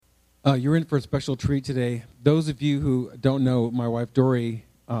You're in for a special treat today. Those of you who don't know my wife, Dory,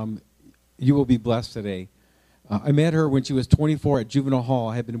 you will be blessed today. I met her when she was 24 at Juvenile Hall.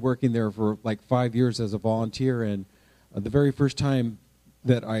 I had been working there for like 5 years as a volunteer, and the very first time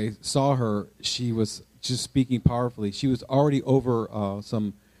that I saw her, she was just speaking powerfully. She was already over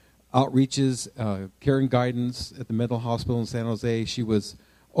some outreaches, care and guidance at the mental hospital in San Jose. She was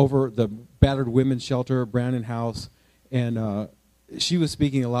over the battered women's shelter, Brandon House, and she was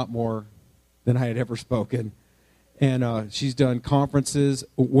speaking a lot more than I had ever spoken. And she's done conferences.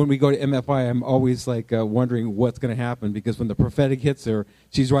 When we go to MFI, I'm always like wondering what's going to happen, because when the prophetic hits her,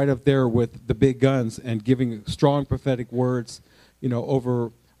 she's right up there with the big guns and giving strong prophetic words. You know,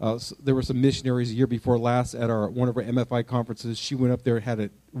 over there were some missionaries a year before last at one of our MFI conferences. She went up there and had a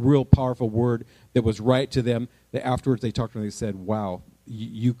real powerful word that was right to them. That afterwards they talked to me and they said, "Wow,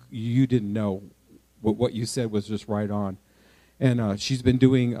 you didn't know what you said was just right on." And she's been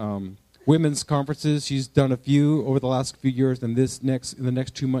doing women's conferences. She's done a few over the last few years, and in the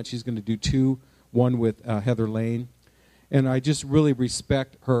next 2 months she's going to do two, one with Heather Lane. And I just really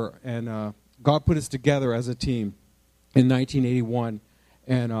respect her. And God put us together as a team in 1981,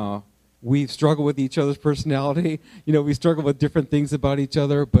 and we've struggled with each other's personality. You know, we struggle with different things about each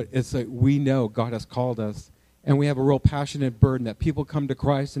other, but it's like we know God has called us, and we have a real passionate burden that people come to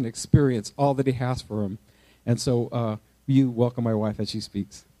Christ and experience all that He has for them. And so you welcome my wife as she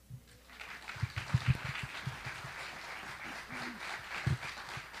speaks.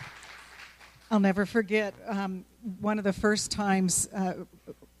 I'll never forget one of the first times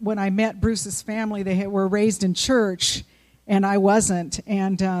when I met Bruce's family. They were raised in church, and I wasn't.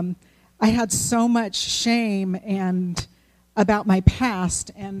 And I had so much shame about my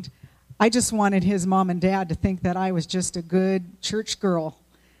past, and I just wanted his mom and dad to think that I was just a good church girl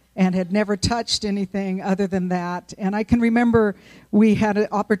and had never touched anything other than that. And I can remember we had an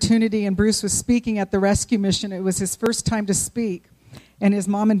opportunity, and Bruce was speaking at the rescue mission. It was his first time to speak, and his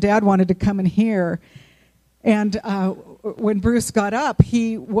mom and dad wanted to come and hear. And when Bruce got up,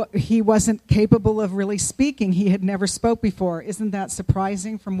 he wasn't capable of really speaking. He had never spoke before. Isn't that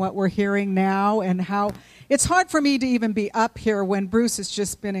surprising from what we're hearing now? And how it's hard for me to even be up here when Bruce has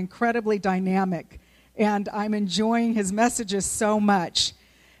just been incredibly dynamic, and I'm enjoying his messages so much.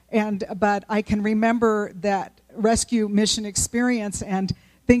 But I can remember that rescue mission experience and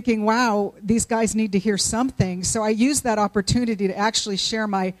thinking, wow, these guys need to hear something. So I used that opportunity to actually share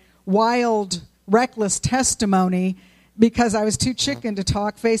my wild, reckless testimony, because I was too chicken to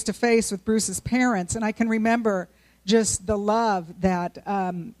talk face-to-face with Bruce's parents. And I can remember just the love that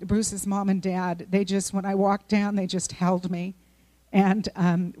Bruce's mom and dad, when I walked down, they just held me and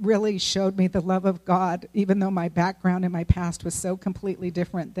really showed me the love of God, even though my background and my past was so completely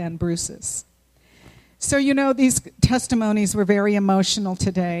different than Bruce's. So, you know, these testimonies were very emotional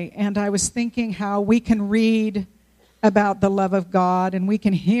today, and I was thinking how we can read about the love of God and we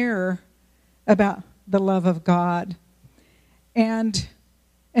can hear about the love of God. And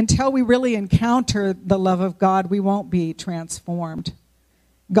until we really encounter the love of God, we won't be transformed.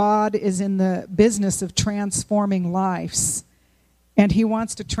 God is in the business of transforming lives, and He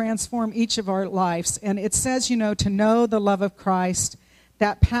wants to transform each of our lives. And it says, you know, to know the love of Christ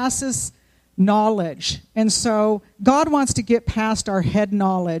that passes knowledge. And so God wants to get past our head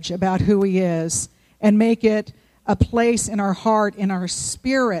knowledge about who He is and make it a place in our heart, in our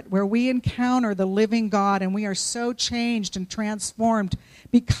spirit, where we encounter the living God, and we are so changed and transformed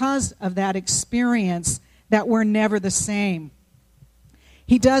because of that experience that we're never the same.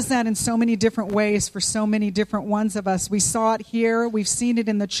 He does that in so many different ways for so many different ones of us. We saw it here. We've seen it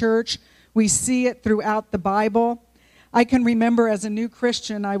in the church. We see it throughout the Bible. I can remember as a new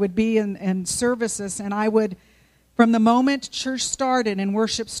Christian, I would be in services, and I would, from the moment church started and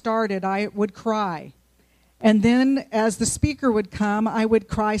worship started, I would cry. And then as the speaker would come, I would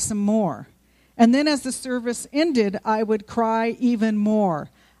cry some more. And then as the service ended, I would cry even more.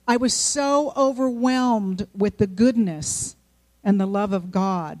 I was so overwhelmed with the goodness and the love of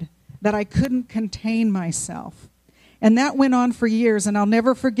God that I couldn't contain myself. And that went on for years, and I'll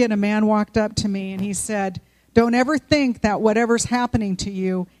never forget, a man walked up to me and he said, "Don't ever think that whatever's happening to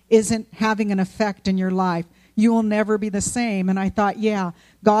you isn't having an effect in your life. You will never be the same." And I thought, yeah,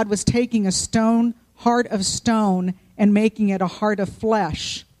 God was taking a heart of stone and making it a heart of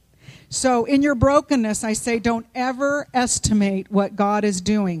flesh. So in your brokenness, I say, don't ever estimate what God is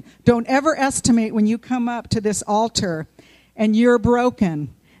doing. Don't ever estimate when you come up to this altar and you're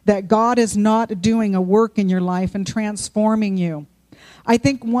broken, that God is not doing a work in your life and transforming you. I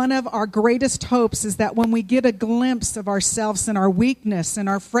think one of our greatest hopes is that when we get a glimpse of ourselves and our weakness and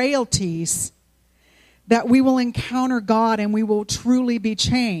our frailties, that we will encounter God and we will truly be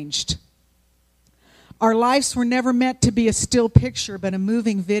changed. Our lives were never meant to be a still picture, but a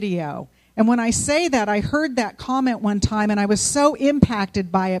moving video. And when I say that, I heard that comment one time, and I was so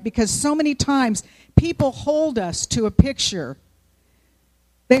impacted by it because so many times people hold us to a picture.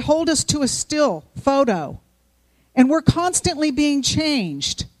 They hold us to a still photo. And we're constantly being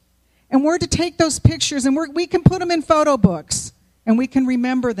changed. And we're to take those pictures, and we can put them in photo books, and we can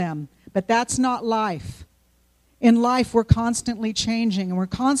remember them. But that's not life. In life, we're constantly changing, and we're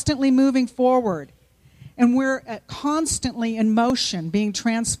constantly moving forward. And we're constantly in motion, being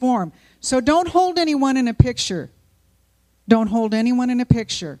transformed. So don't hold anyone in a picture. Don't hold anyone in a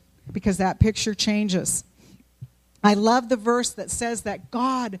picture, because that picture changes. I love the verse that says that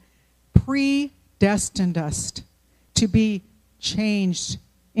God predestined us to be changed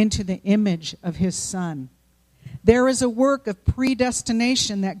into the image of his Son. There is a work of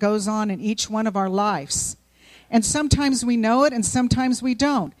predestination that goes on in each one of our lives. And sometimes we know it and sometimes we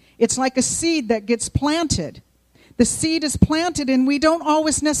don't. It's like a seed that gets planted. The seed is planted and we don't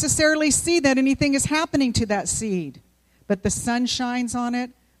always necessarily see that anything is happening to that seed. But the sun shines on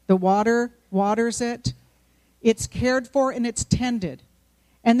it, the water waters it, it's cared for and it's tended.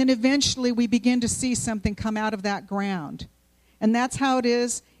 And then eventually we begin to see something come out of that ground. And that's how it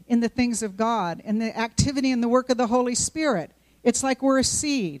is in the things of God and the activity and the work of the Holy Spirit. It's like we're a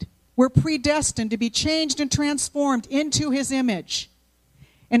seed. We're predestined to be changed and transformed into his image.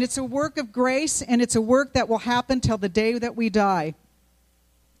 And it's a work of grace, and it's a work that will happen till the day that we die.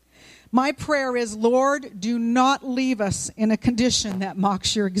 My prayer is, Lord, do not leave us in a condition that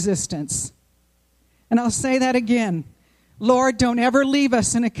mocks your existence. And I'll say that again. Lord, don't ever leave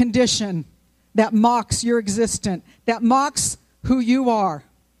us in a condition that mocks your existence, that mocks who you are,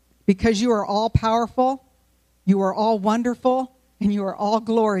 because you are all powerful, you are all wonderful, and you are all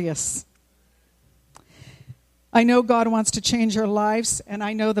glorious. I know God wants to change our lives, and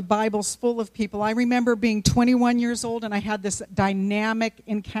I know the Bible's full of people. I remember being 21 years old, and I had this dynamic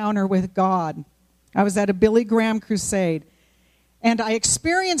encounter with God. I was at a Billy Graham crusade, and I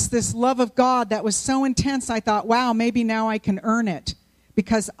experienced this love of God that was so intense, I thought, wow, maybe now I can earn it,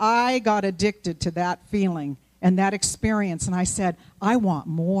 because I got addicted to that feeling and that experience, and I said, I want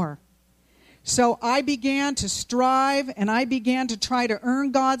more. So I began to strive, and I began to try to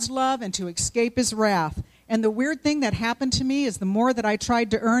earn God's love and to escape his wrath. And the weird thing that happened to me is the more that I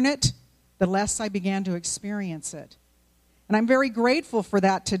tried to earn it, the less I began to experience it. And I'm very grateful for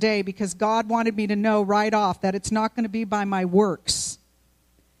that today, because God wanted me to know right off that it's not going to be by my works,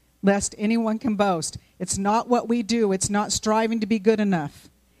 lest anyone can boast. It's not what we do. It's not striving to be good enough.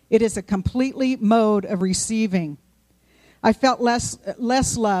 It is a completely mode of receiving. I felt less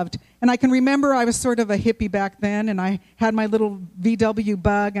loved. And I can remember I was sort of a hippie back then, and I had my little VW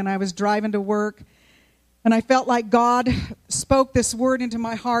bug, and I was driving to work. And I felt like God spoke this word into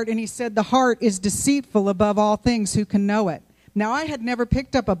my heart, and he said, the heart is deceitful above all things, who can know it? Now, I had never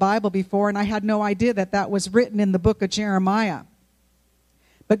picked up a Bible before, and I had no idea that that was written in the book of Jeremiah.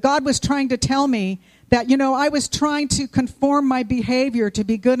 But God was trying to tell me that, I was trying to conform my behavior to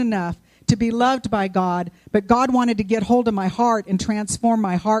be good enough, to be loved by God, but God wanted to get hold of my heart and transform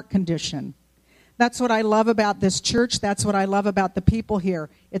my heart condition. That's what I love about this church. That's what I love about the people here.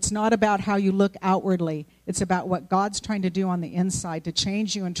 It's not about how you look outwardly. It's about what God's trying to do on the inside to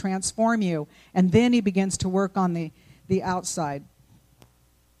change you and transform you. And then he begins to work on the outside.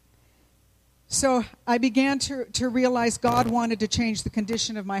 So I began to realize God wanted to change the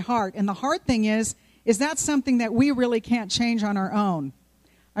condition of my heart. And the hard thing is that something that we really can't change on our own.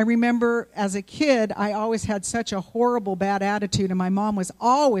 I remember as a kid, I always had such a horrible bad attitude, and my mom was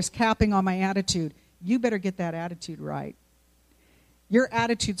always capping on my attitude. You better get that attitude right. Your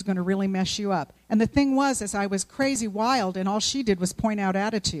attitude's going to really mess you up. And the thing was, I was crazy wild, and all she did was point out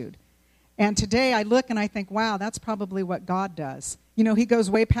attitude. And today I look and I think, wow, that's probably what God does. He goes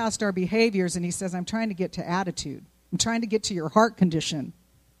way past our behaviors, and he says, I'm trying to get to attitude. I'm trying to get to your heart condition.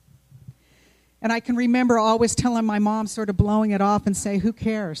 And I can remember always telling my mom, sort of blowing it off and say, who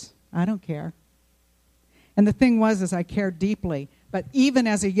cares? I don't care. And the thing was, I cared deeply. But even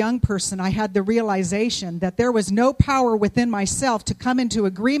as a young person, I had the realization that there was no power within myself to come into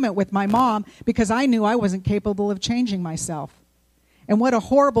agreement with my mom, because I knew I wasn't capable of changing myself. And what a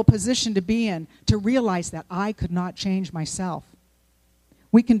horrible position to be in, to realize that I could not change myself.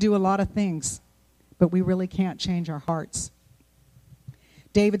 We can do a lot of things, but we really can't change our hearts.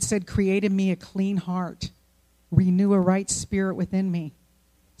 David said, create in me a clean heart. Renew a right spirit within me.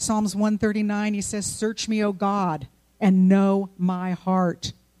 Psalms 139, he says, search me, O God, and know my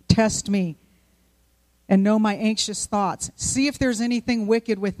heart. Test me and know my anxious thoughts. See if there's anything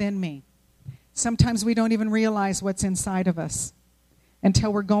wicked within me. Sometimes we don't even realize what's inside of us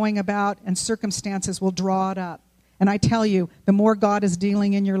until we're going about and circumstances will draw it up. And I tell you, the more God is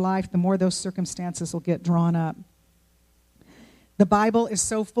dealing in your life, the more those circumstances will get drawn up. The Bible is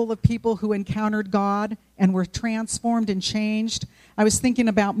so full of people who encountered God and were transformed and changed. I was thinking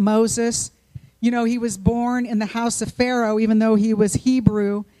about Moses. You know, he was born in the house of Pharaoh, even though he was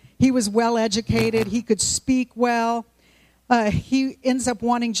Hebrew. He was well educated. He could speak well. He ends up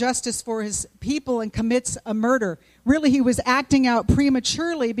wanting justice for his people and commits a murder. Really, he was acting out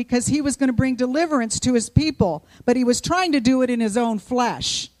prematurely because he was going to bring deliverance to his people, but he was trying to do it in his own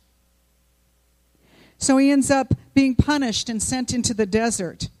flesh. So he ends up being punished and sent into the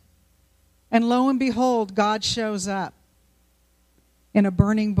desert. And lo and behold, God shows up in a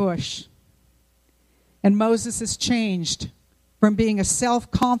burning bush. And Moses is changed from being a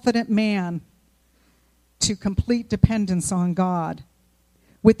self-confident man to complete dependence on God.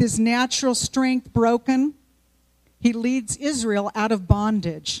 With his natural strength broken, he leads Israel out of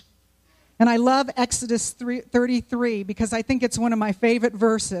bondage. And I love Exodus 33 because I think it's one of my favorite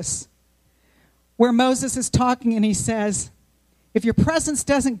verses, where Moses is talking and he says, if your presence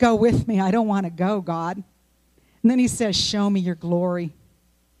doesn't go with me, I don't want to go, God. And then he says, show me your glory.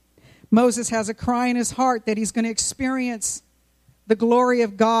 Moses has a cry in his heart that he's going to experience the glory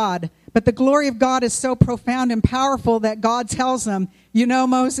of God. But the glory of God is so profound and powerful that God tells him, you know,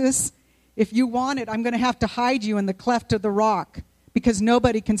 Moses, if you want it, I'm going to have to hide you in the cleft of the rock because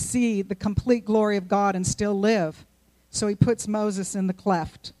nobody can see the complete glory of God and still live. So he puts Moses in the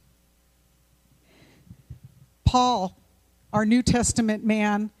cleft. Paul, our New Testament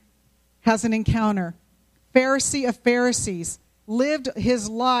man, has an encounter. Pharisee of Pharisees, lived his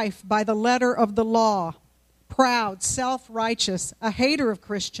life by the letter of the law, proud, self-righteous, a hater of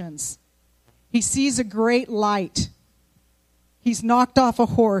Christians. He sees a great light. He's knocked off a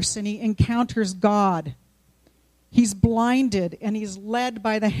horse and he encounters God. He's blinded and he's led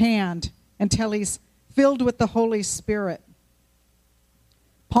by the hand until he's filled with the Holy Spirit.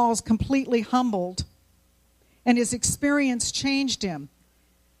 Paul's completely humbled, and his experience changed him.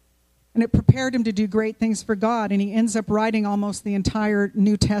 And it prepared him to do great things for God, and he ends up writing almost the entire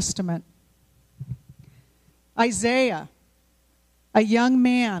New Testament. Isaiah, a young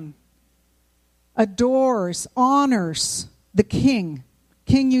man, adores, honors the king,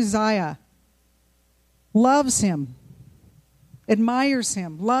 King Uzziah, loves him, admires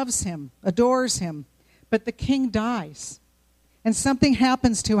him, loves him, adores him. But the king dies, and something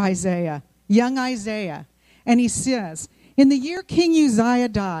happens to Isaiah, young Isaiah. And he says, in the year King Uzziah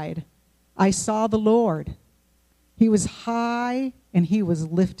died, I saw the Lord. He was high and he was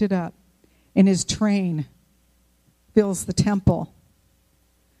lifted up, and his train fills the temple.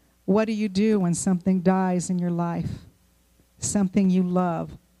 What do you do when something dies in your life? Something you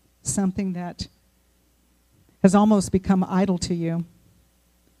love, something that has almost become idol to you.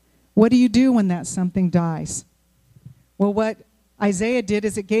 What do you do when that something dies? Well, what Isaiah did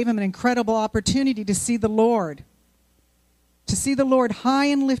is it gave him an incredible opportunity to see the Lord high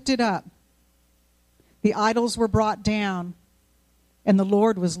and lifted up. The idols were brought down, and the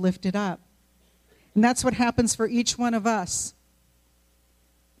Lord was lifted up. And that's what happens for each one of us.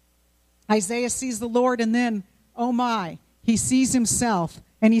 Isaiah sees the Lord, and then, oh my, he sees himself,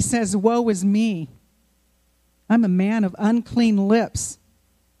 and he says, woe is me. I'm a man of unclean lips.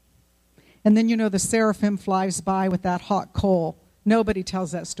 And then, you know, the seraphim flies by with that hot coal. Nobody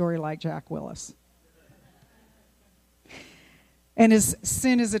tells that story like Jack Willis. And his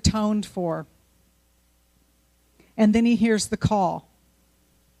sin is atoned for. And then he hears the call.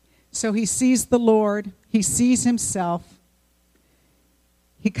 So he sees the Lord. He sees himself.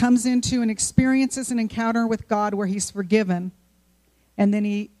 He comes into and experiences an encounter with God where he's forgiven. And then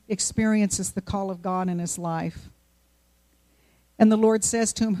he experiences the call of God in his life. And the Lord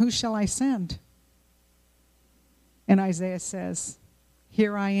says to him, who shall I send? And Isaiah says,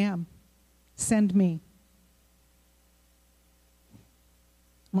 here I am. Send me.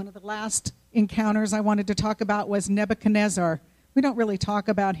 One of the last encounters I wanted to talk about was Nebuchadnezzar. We don't really talk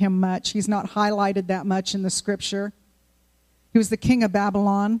about him much. He's not highlighted that much in the scripture. He was the king of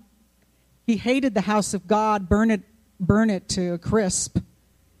Babylon. He hated the house of God, burn it to a crisp.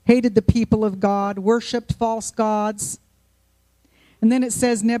 Hated the people of God, worshipped false gods. And then it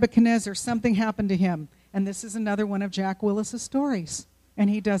says Nebuchadnezzar, something happened to him. And this is another one of Jack Willis's stories. And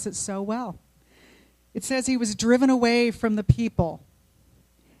he does it so well. It says he was driven away from the people.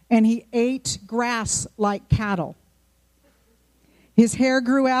 And he ate grass like cattle. His hair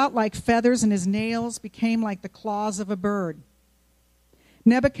grew out like feathers, and his nails became like the claws of a bird.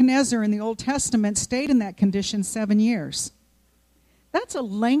 Nebuchadnezzar in the Old Testament stayed in that condition 7 years. That's a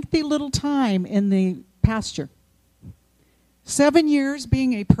lengthy little time in the pasture. 7 years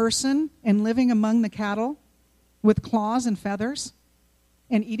being a person and living among the cattle with claws and feathers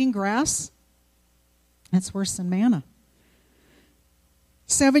and eating grass. That's worse than manna.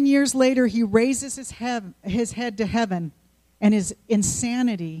 7 years later, he raises his head to heaven, and his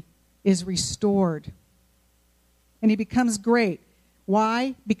insanity is restored. And he becomes great.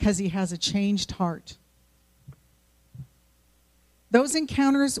 Why? Because he has a changed heart. Those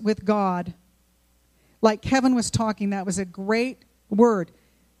encounters with God, like Kevin was talking, that was a great word.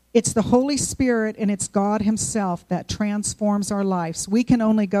 It's the Holy Spirit and it's God himself that transforms our lives. We can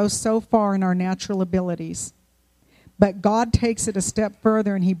only go so far in our natural abilities. But God takes it a step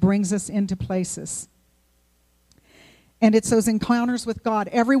further and he brings us into places. And it's those encounters with God.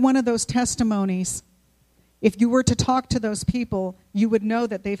 Every one of those testimonies, if you were to talk to those people, you would know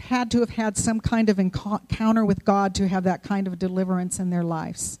that they've had to have had some kind of encounter with God to have that kind of deliverance in their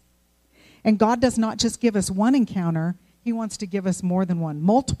lives. And God does not just give us one encounter. He wants to give us more than one,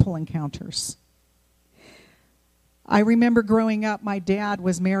 multiple encounters. I remember growing up, my dad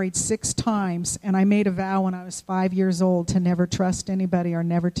was married 6 times, and I made a vow when I was 5 years old to never trust anybody or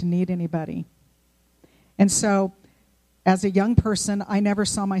never to need anybody. And so, as a young person, I never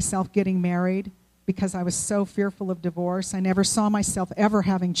saw myself getting married because I was so fearful of divorce. I never saw myself ever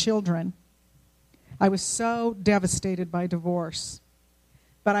having children. I was so devastated by divorce.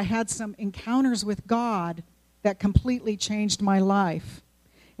 But I had some encounters with God that completely changed my life.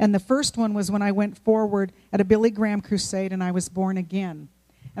 And the first one was when I went forward at a Billy Graham crusade and I was born again.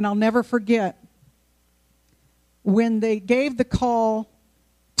 And I'll never forget when they gave the call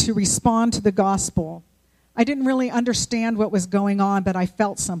to respond to the gospel. I didn't really understand what was going on, but I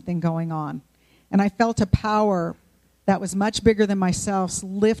felt something going on. And I felt a power that was much bigger than myself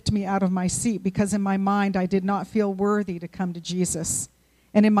lift me out of my seat, because in my mind I did not feel worthy to come to Jesus.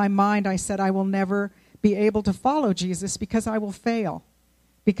 And in my mind I said, I will never be able to follow Jesus because I will fail.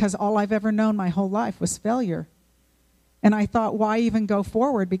 Because all I've ever known my whole life was failure. And I thought, why even go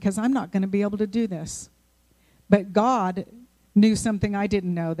forward? Because I'm not going to be able to do this. But God knew something I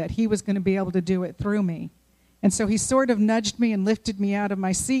didn't know, that he was going to be able to do it through me. And so he sort of nudged me and lifted me out of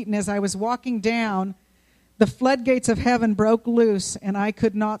my seat. And as I was walking down, the floodgates of heaven broke loose, and I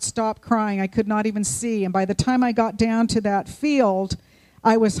could not stop crying. I could not even see. And by the time I got down to that field,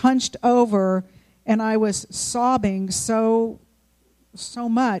 I was hunched over, and I was sobbing so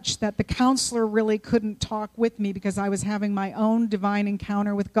much that the counselor really couldn't talk with me because I was having my own divine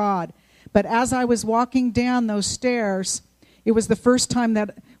encounter with God. But as I was walking down those stairs, it was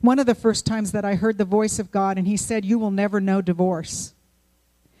one of the first times that I heard the voice of God, and he said, "You will never know divorce."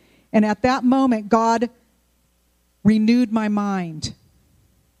 And at that moment, God renewed my mind.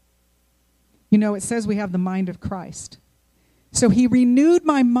 You know, it says we have the mind of Christ. So he renewed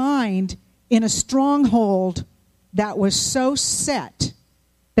my mind in a stronghold that was so set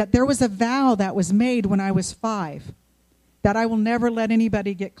that there was a vow that was made when I was 5 that I will never let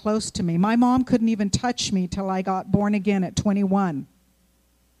anybody get close to me. My mom couldn't even touch me till I got born again at 21.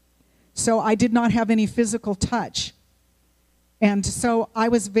 So I did not have any physical touch. And so I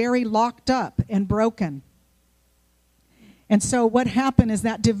was very locked up and broken. And so what happened is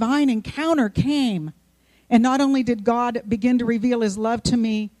that divine encounter came. And not only did God begin to reveal his love to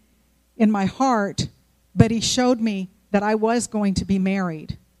me in my heart, but he showed me that I was going to be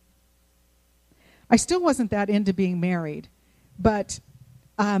married. I still wasn't that into being married, but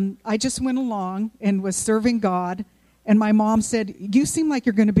I just went along and was serving God, and my mom said, "You seem like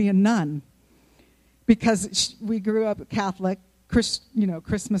you're going to be a nun," because we grew up Catholic,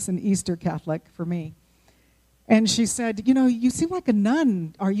 Christmas and Easter Catholic for me. And she said, "You seem like a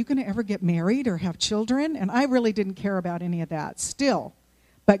nun. Are you going to ever get married or have children?" And I really didn't care about any of that still.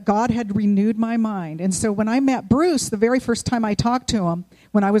 But God had renewed my mind. And so when I met Bruce, the very first time I talked to him,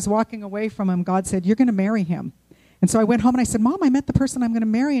 when I was walking away from him, God said, "You're going to marry him." And so I went home and I said, "Mom, I met the person I'm going to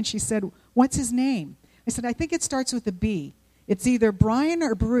marry." And she said, "What's his name?" I said, "I think it starts with a B. It's either Brian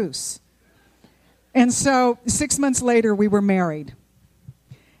or Bruce." And so 6 months later, we were married.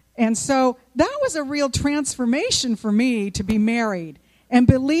 And so that was a real transformation for me to be married. And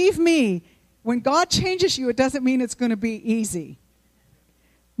believe me, when God changes you, it doesn't mean it's going to be easy.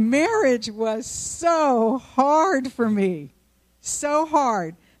 Marriage was so hard for me, so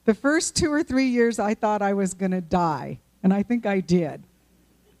hard. The first 2 or 3 years, I thought I was going to die, and I think I did.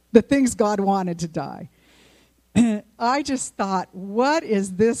 The things God wanted to die. I just thought, what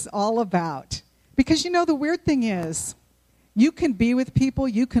is this all about? Because, the weird thing is, you can be with people,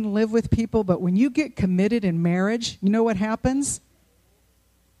 you can live with people, but when you get committed in marriage, you know what happens?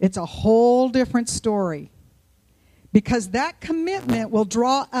 It's a whole different story. Because that commitment will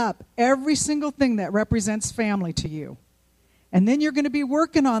draw up every single thing that represents family to you. And then you're going to be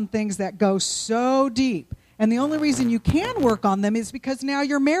working on things that go so deep. And the only reason you can work on them is because now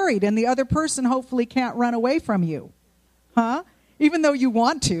you're married and the other person hopefully can't run away from you. Huh? Even though you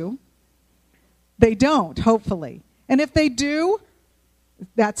want to. They don't, hopefully. And if they do,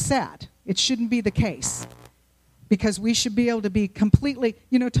 that's sad. It shouldn't be the case. Because we should be able to be completely,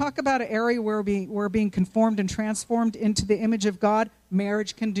 talk about an area where we're being conformed and transformed into the image of God.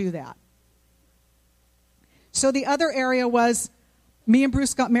 Marriage can do that. So the other area was, me and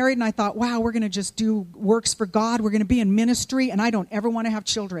Bruce got married, and I thought, wow, we're going to just do works for God. We're going to be in ministry, and I don't ever want to have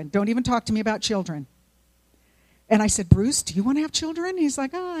children. Don't even talk to me about children. And I said, Bruce, do you want to have children? He's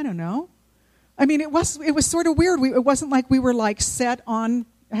like, oh, I don't know. I mean, it was sort of weird. It wasn't like we were set on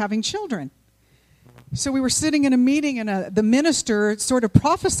having children. So we were sitting in a meeting, and the minister sort of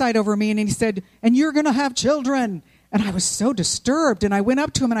prophesied over me, and he said, and you're going to have children. And I was so disturbed, and I went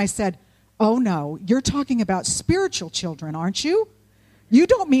up to him, and I said, oh, no, you're talking about spiritual children, aren't you? You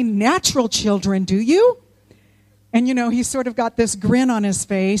don't mean natural children, do you? And, he sort of got this grin on his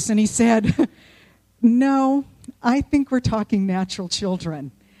face, and he said, no, I think we're talking natural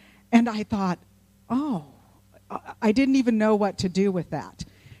children. And I thought, oh, I didn't even know what to do with that.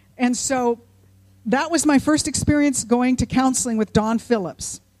 And so that was my first experience going to counseling with Don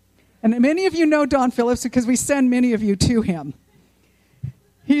Phillips. And many of you know Don Phillips because we send many of you to him.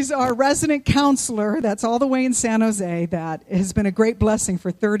 He's our resident counselor that's all the way in San Jose that has been a great blessing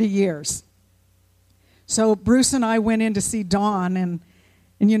for 30 years. So Bruce and I went in to see Don, and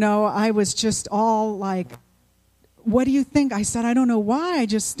I was just all like, what do you think? I said, I don't know why. I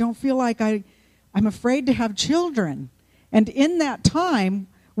just don't feel like I'm afraid to have children. And in that time,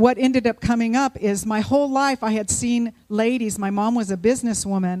 what ended up coming up is my whole life I had seen ladies. My mom was a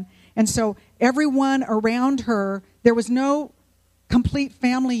businesswoman, and so everyone around her, there was no complete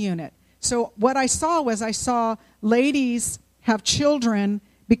family unit. So what I saw ladies have children,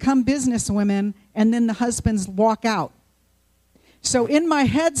 become businesswomen, and then the husbands walk out. So in my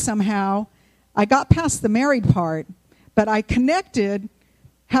head somehow, I got past the married part, but I connected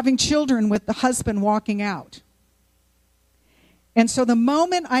having children with the husband walking out. And so the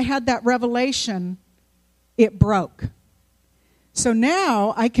moment I had that revelation, it broke. So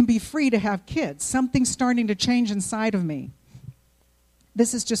now I can be free to have kids. Something's starting to change inside of me.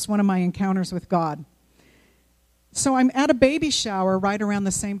 This is just one of my encounters with God. So I'm at a baby shower right around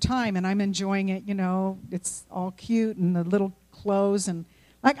the same time, and I'm enjoying it. It's all cute and the little clothes. And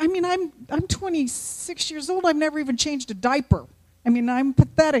I'm 26 years old. I've never even changed a diaper. I'm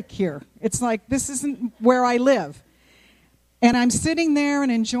pathetic here. It's like this isn't where I live. And I'm sitting there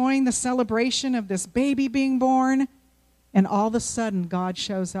and enjoying the celebration of this baby being born, and all of a sudden God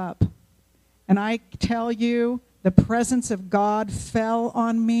shows up. And I tell you, the presence of God fell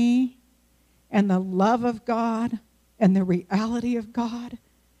on me, and the love of God, and the reality of God.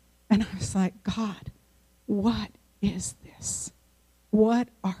 And I was like, God, what is this? What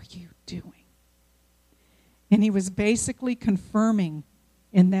are you doing? And he was basically confirming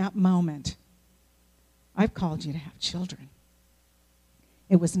in that moment, I've called you to have children.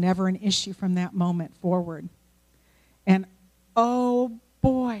 It was never an issue from that moment forward. And oh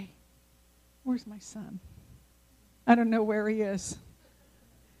boy, where's my son? I don't know where he is.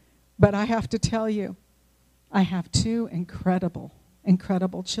 But I have to tell you, I have two incredible,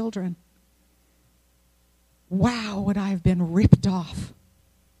 incredible children. Wow, would I have been ripped off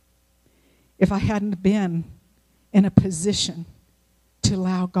if I hadn't been in a position to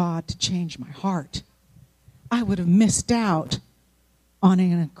allow God to change my heart. I would have missed out on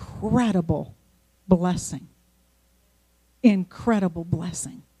an incredible blessing. Incredible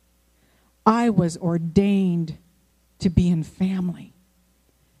blessing. I was ordained to be in family.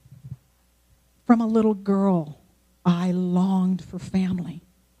 From a little girl, I longed for family.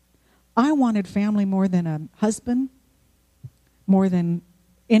 I wanted family more than a husband, more than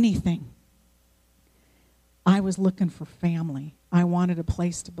anything. I was looking for family. I wanted a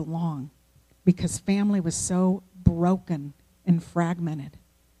place to belong because family was so broken and fragmented.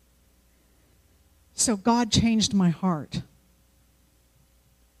 So God changed my heart.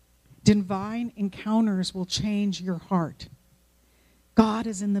 Divine encounters will change your heart. God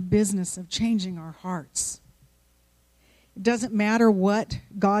is in the business of changing our hearts. It doesn't matter what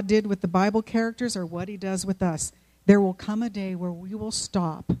God did with the Bible characters or what he does with us. There will come a day where we will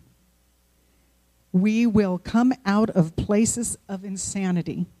stop. We will come out of places of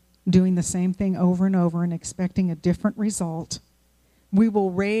insanity, doing the same thing over and over and expecting a different result. We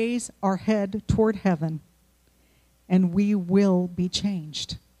will raise our head toward heaven, and we will be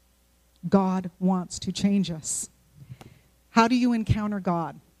changed. God wants to change us. How do you encounter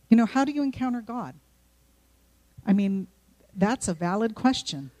God? How do you encounter God? I mean, that's a valid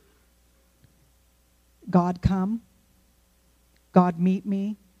question. God come. God meet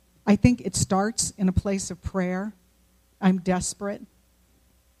me. I think it starts in a place of prayer. I'm desperate.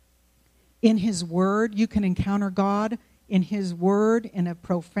 In His Word, you can encounter God. In His Word, in a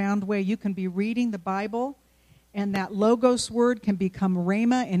profound way, you can be reading the Bible, and that Logos word can become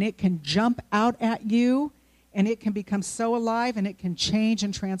Rhema, and it can jump out at you, and it can become so alive, and it can change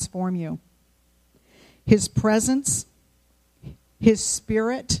and transform you. His presence, His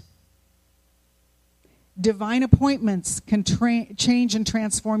Spirit, divine appointments can change and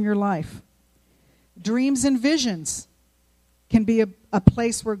transform your life. Dreams and visions can be a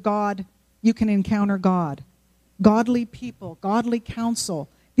place where you can encounter God. Godly people, godly counsel.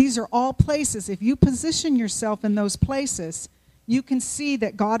 These are all places. If you position yourself in those places, you can see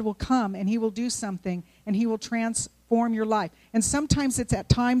that God will come and He will do something and He will transform your life. And sometimes it's at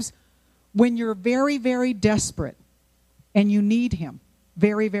times when you're very, very desperate and you need Him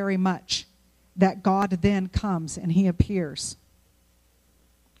very, very much, that God then comes and He appears.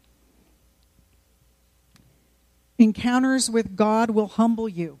 Encounters with God will humble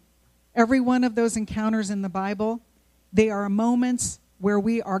you. Every one of those encounters in the Bible, they are moments where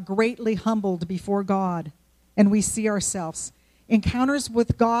we are greatly humbled before God and we see ourselves. Encounters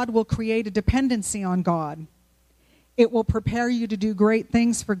with God will create a dependency on God. It will prepare you to do great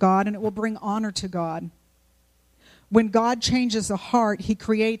things for God, and it will bring honor to God. When God changes a heart, He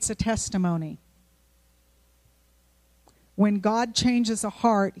creates a testimony. When God changes a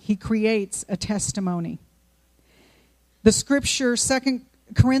heart, He creates a testimony. The scripture, 2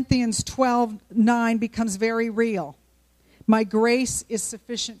 Corinthians 12:9, becomes very real. My grace is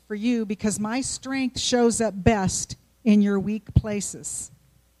sufficient for you because my strength shows up best in your weak places.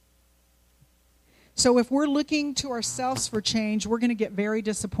 So if we're looking to ourselves for change, we're going to get very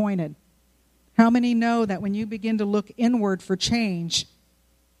disappointed. How many know that when you begin to look inward for change,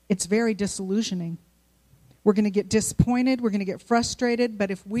 it's very disillusioning? We're going to get disappointed, we're going to get frustrated,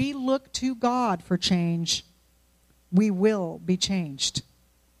 but if we look to God for change, we will be changed.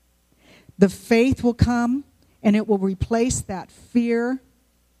 The faith will come, and it will replace that fear.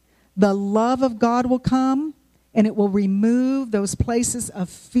 The love of God will come, and it will remove those places of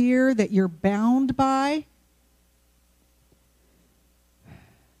fear that you're bound by.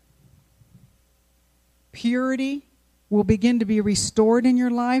 Purity will begin to be restored in your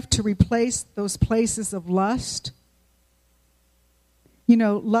life to replace those places of lust.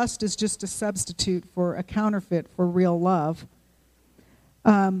 Lust is just a substitute for a counterfeit for real love.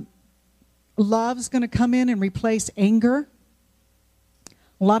 Love's going to come in and replace anger.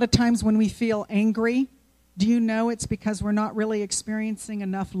 A lot of times when we feel angry, do you know it's because we're not really experiencing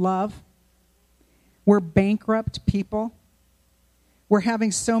enough love? We're bankrupt people. We're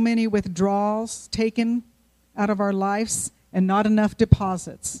having so many withdrawals taken out of our lives and not enough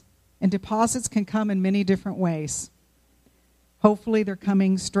deposits. And deposits can come in many different ways. Hopefully they're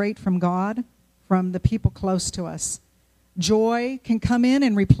coming straight from God, from the people close to us. Joy can come in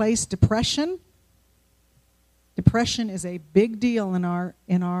and replace depression. Depression is a big deal in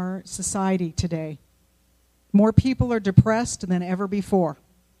our society today. More people are depressed than ever before.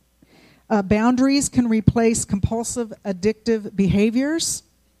 Boundaries can replace compulsive, addictive behaviors.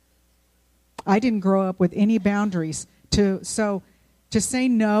 I didn't grow up with any boundaries. So to say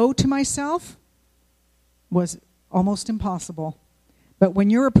no to myself was almost impossible. But when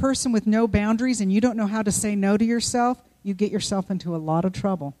you're a person with no boundaries and you don't know how to say no to yourself, you get yourself into a lot of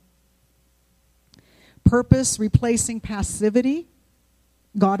trouble. Purpose replacing passivity.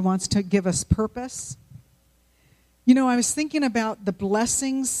 God wants to give us purpose. I was thinking about the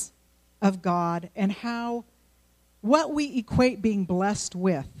blessings of God and what we equate being blessed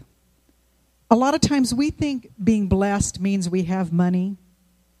with. A lot of times we think being blessed means we have money,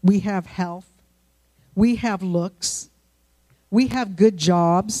 we have health, we have looks, we have good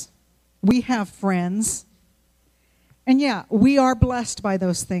jobs, we have friends. And yeah, we are blessed by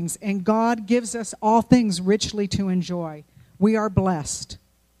those things, and God gives us all things richly to enjoy. We are blessed.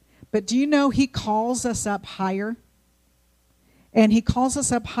 But do you know He calls us up higher? And He calls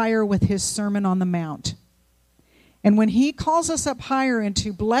us up higher with His Sermon on the Mount. And when He calls us up higher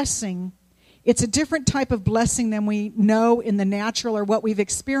into blessing, it's a different type of blessing than we know in the natural or what we've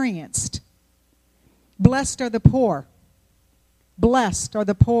experienced. Blessed are the poor. Blessed are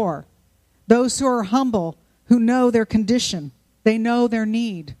the poor. Those who are humble, who know their condition. They know their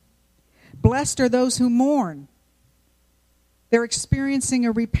need. Blessed are those who mourn. They're experiencing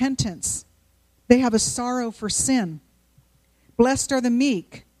a repentance. They have a sorrow for sin. Blessed are the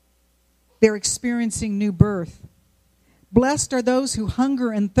meek. They're experiencing new birth. Blessed are those who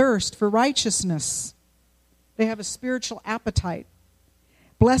hunger and thirst for righteousness. They have a spiritual appetite.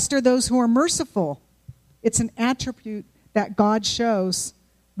 Blessed are those who are merciful. It's an attribute that God shows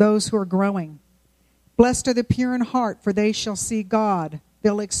those who are growing. Blessed are the pure in heart, for they shall see God.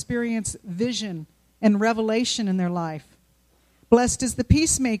 They'll experience vision and revelation in their life. Blessed is the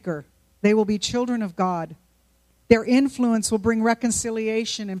peacemaker. They will be children of God. Their influence will bring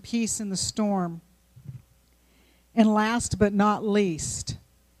reconciliation and peace in the storm. And last but not least,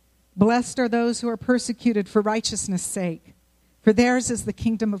 blessed are those who are persecuted for righteousness' sake, for theirs is the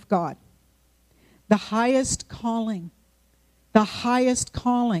kingdom of God. The highest calling,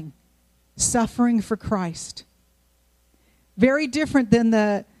 suffering for Christ. Very different than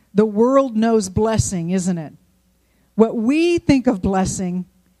the world knows blessing, isn't it? What we think of blessing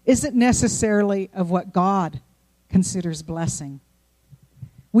isn't necessarily of what God considers blessing.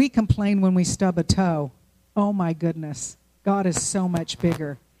 We complain when we stub a toe. Oh my goodness, God is so much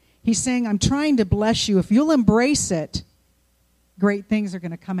bigger. He's saying, I'm trying to bless you. If you'll embrace it, great things are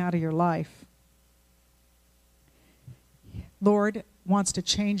going to come out of your life. Lord wants to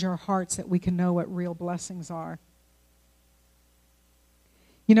change our hearts that we can know what real blessings are.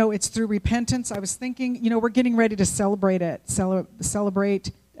 You know, it's through repentance. I was thinking, we're getting ready to celebrate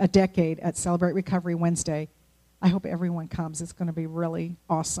a decade at Celebrate Recovery Wednesday. I hope everyone comes. It's going to be really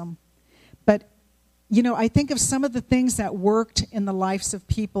awesome. But, I think of some of the things that worked in the lives of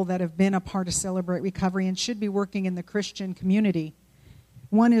people that have been a part of Celebrate Recovery and should be working in the Christian community.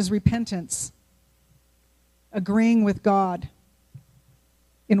 One is repentance, agreeing with God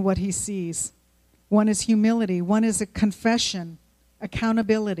in what he sees. One is humility. One is a confession,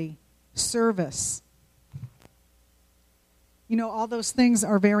 accountability, service. All those things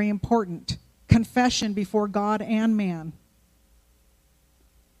are very important. Confession before God and man.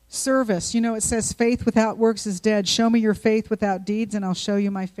 Service. It says faith without works is dead. Show me your faith without deeds, and I'll show you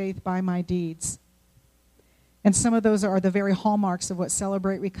my faith by my deeds. And some of those are the very hallmarks of what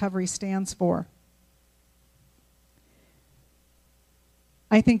Celebrate Recovery stands for.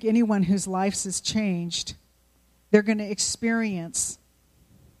 I think anyone whose lives has changed, they're going to experience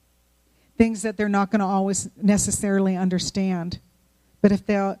things that they're not going to always necessarily understand. But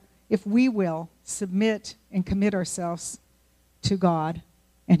if we will submit and commit ourselves to God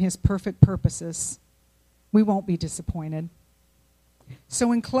and his perfect purposes, we won't be disappointed.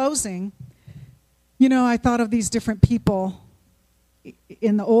 So in closing, I thought of these different people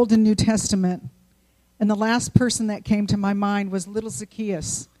in the Old and New Testament, and the last person that came to my mind was little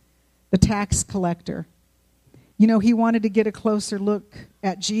Zacchaeus, the tax collector. He wanted to get a closer look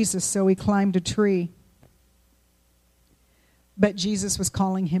at Jesus, so he climbed a tree. But Jesus was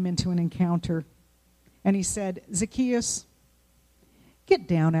calling him into an encounter. And he said, Zacchaeus, get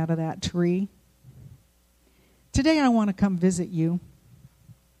down out of that tree. Today I want to come visit you.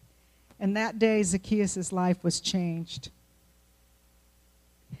 And that day, Zacchaeus' life was changed.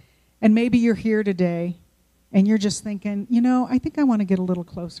 And maybe you're here today, and you're just thinking, I think I want to get a little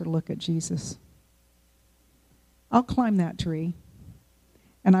closer look at Jesus. I'll climb that tree,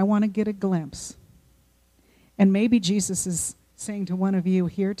 and I want to get a glimpse. And maybe Jesus is saying to one of you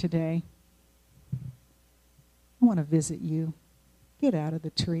here today, I want to visit you. Get out of the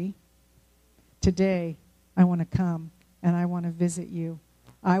tree. Today, I want to come, and I want to visit you.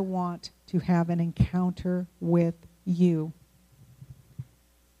 I want to have an encounter with you.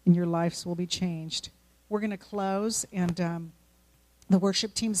 And your lives will be changed. We're going to close, and the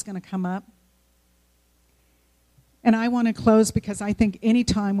worship team is going to come up. And I want to close because I think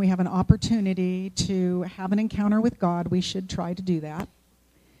anytime we have an opportunity to have an encounter with God, we should try to do that.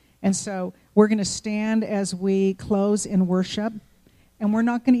 And so we're going to stand as we close in worship. And we're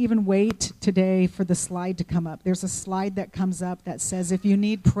not going to even wait today for the slide to come up. There's a slide that comes up that says if you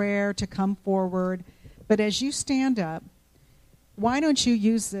need prayer to come forward. But as you stand up, why don't you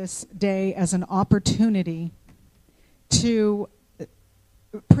use this day as an opportunity to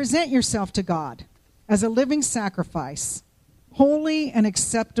present yourself to God as a living sacrifice, holy and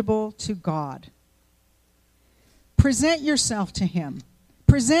acceptable to God. Present yourself to him.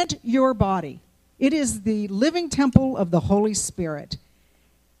 Present your body. It is the living temple of the Holy Spirit.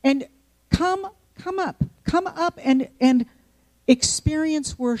 And come up and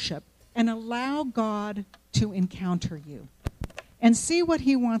experience worship and allow God to encounter you and see what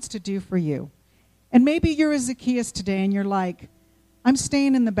he wants to do for you. And maybe you're a Zacchaeus today and you're like, I'm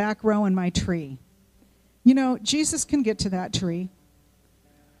staying in the back row in my tree. Jesus can get to that tree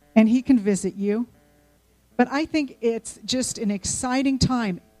and he can visit you. But I think it's just an exciting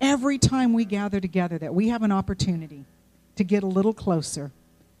time every time we gather together that we have an opportunity to get a little closer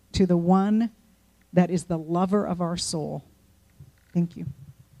to the one that is the lover of our soul. Thank you.